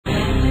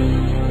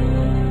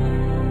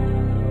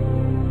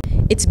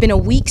It's been a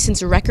week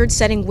since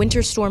record-setting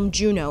winter storm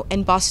Juno,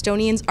 and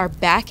Bostonians are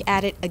back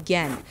at it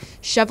again,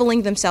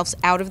 shoveling themselves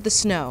out of the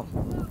snow.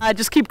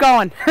 Just keep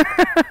going.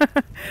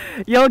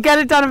 You'll get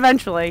it done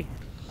eventually.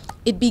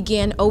 It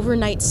began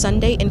overnight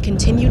Sunday and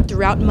continued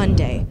throughout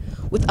Monday.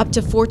 With up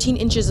to 14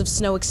 inches of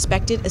snow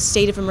expected, a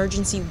state of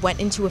emergency went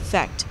into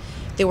effect.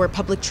 There were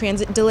public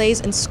transit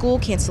delays and school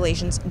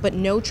cancellations, but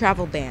no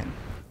travel ban.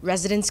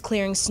 Residents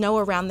clearing snow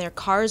around their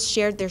cars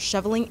shared their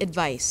shoveling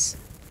advice.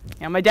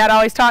 You know, my dad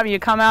always taught me, you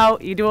come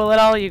out, you do a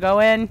little, you go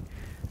in.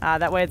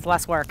 That way it's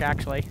less work,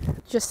 actually.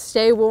 Just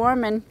stay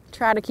warm and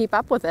try to keep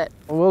up with it.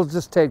 We'll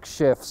just take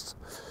shifts.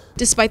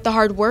 Despite the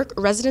hard work,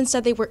 residents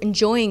said they were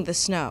enjoying the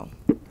snow.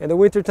 In the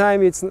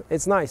wintertime,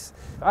 it's nice.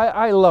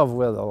 I love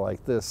weather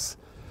like this.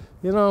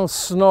 You know,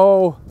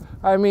 snow.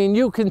 I mean,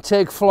 you can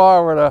take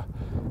Florida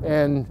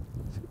and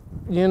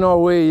you know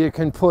where you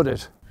can put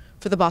it.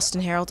 For the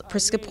Boston Herald,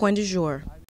 Prisca Point du Jour.